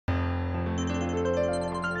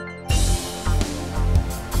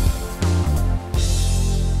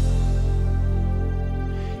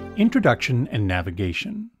Introduction and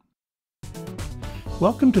Navigation.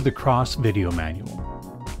 Welcome to the Kross Video Manual.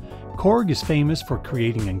 Korg is famous for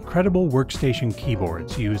creating incredible workstation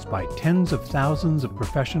keyboards used by tens of thousands of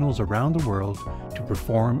professionals around the world to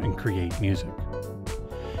perform and create music.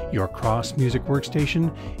 Your Kross Music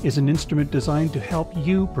Workstation is an instrument designed to help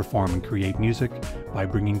you perform and create music by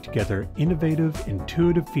bringing together innovative,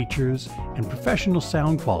 intuitive features and professional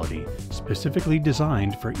sound quality specifically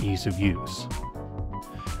designed for ease of use.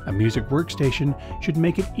 A music workstation should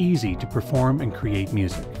make it easy to perform and create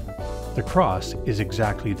music. The Kross is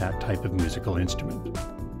exactly that type of musical instrument.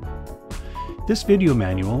 This video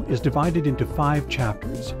manual is divided into 5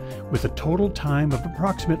 chapters with a total time of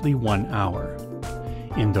approximately 1 hour.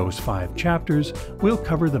 In those 5 chapters, we'll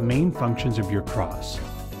cover the main functions of your Kross.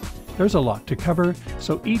 There's a lot to cover,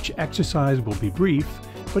 so each exercise will be brief,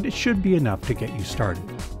 but it should be enough to get you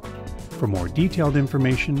started. For more detailed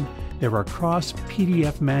information, there are Kross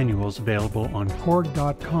PDF manuals available on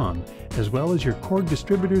Korg.com, as well as your Korg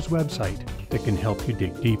distributor's website that can help you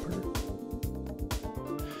dig deeper.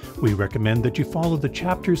 We recommend that you follow the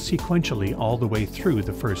chapters sequentially all the way through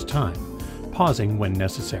the first time, pausing when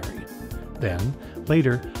necessary. Then,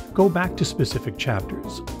 later, go back to specific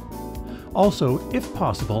chapters. Also, if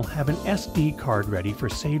possible, have an SD card ready for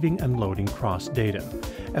saving and loading Kross data,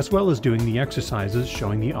 as well as doing the exercises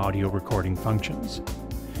showing the audio recording functions.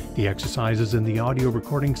 The exercises in the audio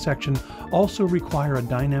recording section also require a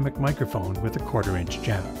dynamic microphone with a 1/4-inch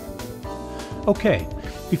jack. Okay,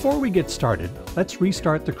 before we get started, let's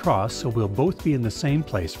restart the Kross so we'll both be in the same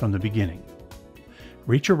place from the beginning.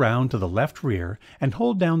 Reach around to the left rear and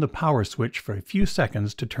hold down the power switch for a few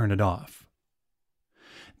seconds to turn it off.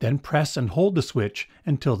 Then press and hold the switch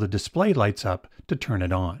until the display lights up to turn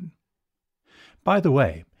it on. By the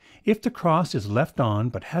way, if the Kross is left on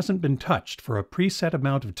but hasn't been touched for a preset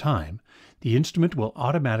amount of time, the instrument will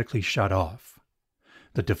automatically shut off.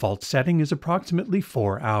 The default setting is approximately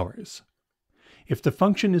 4 hours. If the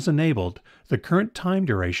function is enabled, the current time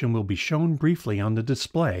duration will be shown briefly on the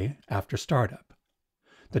display after startup.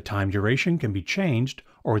 The time duration can be changed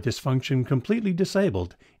or this function completely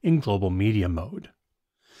disabled in global media mode.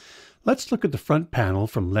 Let's look at the front panel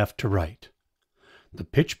from left to right. The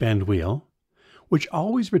pitch bend wheel, which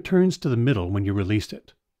always returns to the middle when you release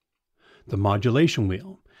it. The modulation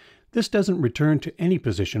wheel. This doesn't return to any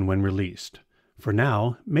position when released. For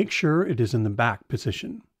now, make sure it is in the back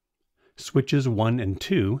position. Switches 1 and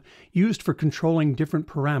 2, used for controlling different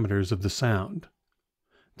parameters of the sound.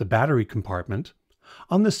 The battery compartment.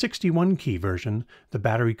 On the 61 key version, the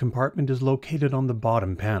battery compartment is located on the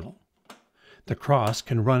bottom panel. The Kross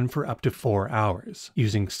can run for up to 4 hours,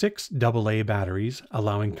 using 6 AA batteries,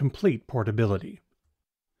 allowing complete portability.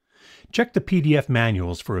 Check the PDF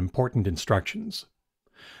manuals for important instructions.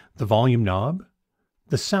 The volume knob,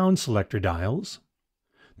 the sound selector dials,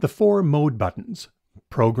 the 4 mode buttons,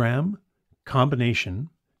 Program,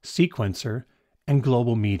 Combination, Sequencer, and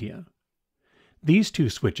Global Media. These 2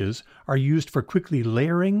 switches are used for quickly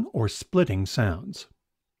layering or splitting sounds.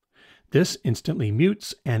 This instantly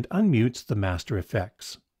mutes and unmutes the master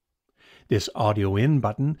effects. This audio in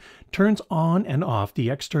button turns on and off the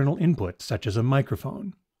external input, such as a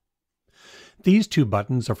microphone. These 2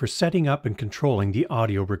 buttons are for setting up and controlling the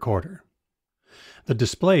audio recorder. The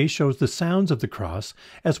display shows the sounds of the Kross,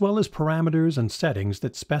 as well as parameters and settings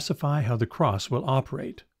that specify how the Kross will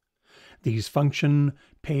operate. These function,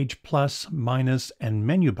 page plus, minus, and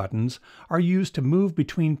menu buttons are used to move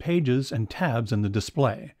between pages and tabs in the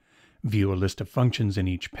display, view a list of functions in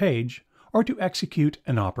each page, or to execute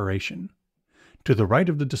an operation. To the right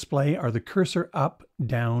of the display are the cursor up,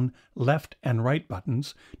 down, left, and right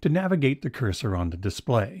buttons to navigate the cursor on the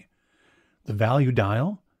display, the value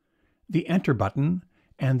dial, the enter button,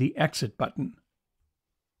 and the exit button.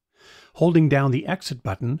 Holding down the exit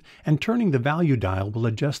button and turning the value dial will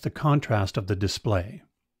adjust the contrast of the display.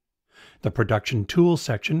 The production tools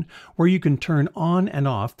section, where you can turn on and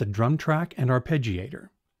off the drum track and arpeggiator.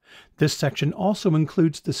 This section also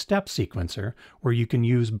includes the step sequencer, where you can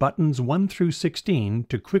use buttons 1 through 16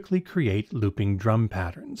 to quickly create looping drum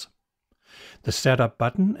patterns. The setup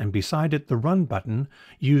button and beside it the run button,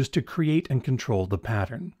 used to create and control the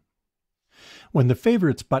pattern. When the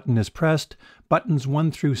Favorites button is pressed, buttons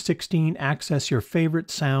 1 through 16 access your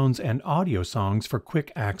favorite sounds and audio songs for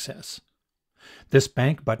quick access. This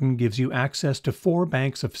bank button gives you access to 4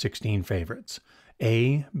 banks of 16 favorites,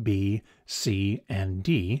 A, B, C, and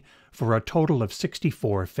D, for a total of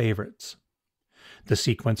 64 favorites. The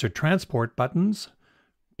sequencer transport buttons,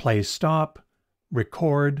 play stop,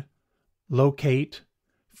 record, locate,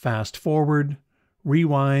 fast forward,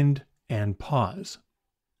 rewind, and pause.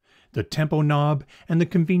 the tempo knob, and the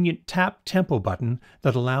convenient Tap Tempo button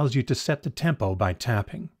that allows you to set the tempo by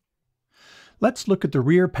tapping. Let's look at the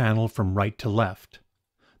rear panel from right to left.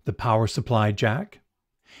 The power supply jack.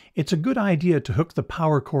 It's a good idea to hook the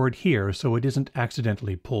power cord here so it isn't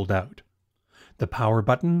accidentally pulled out. The power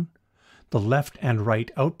button, the left and right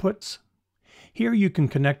outputs. Here you can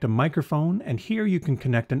connect a microphone, and here you can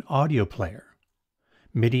connect an audio player.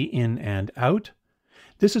 MIDI in and out.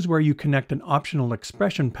 This is where you connect an optional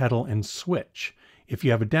expression pedal and switch. If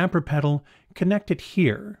you have a damper pedal, connect it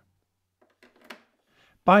here.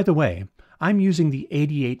 By the way, I'm using the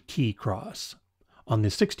 88 key Kross. On the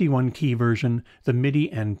 61 key version, the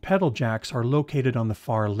MIDI and pedal jacks are located on the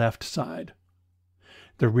far left side.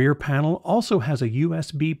 The rear panel also has a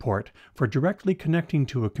USB port for directly connecting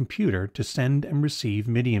to a computer to send and receive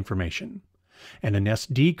MIDI information, and an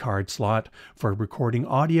SD card slot for recording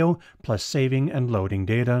audio plus saving and loading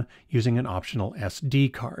data using an optional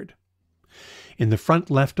SD card. In the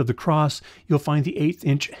front left of the Kross, you'll find the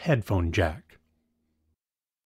 1/8-inch headphone jack.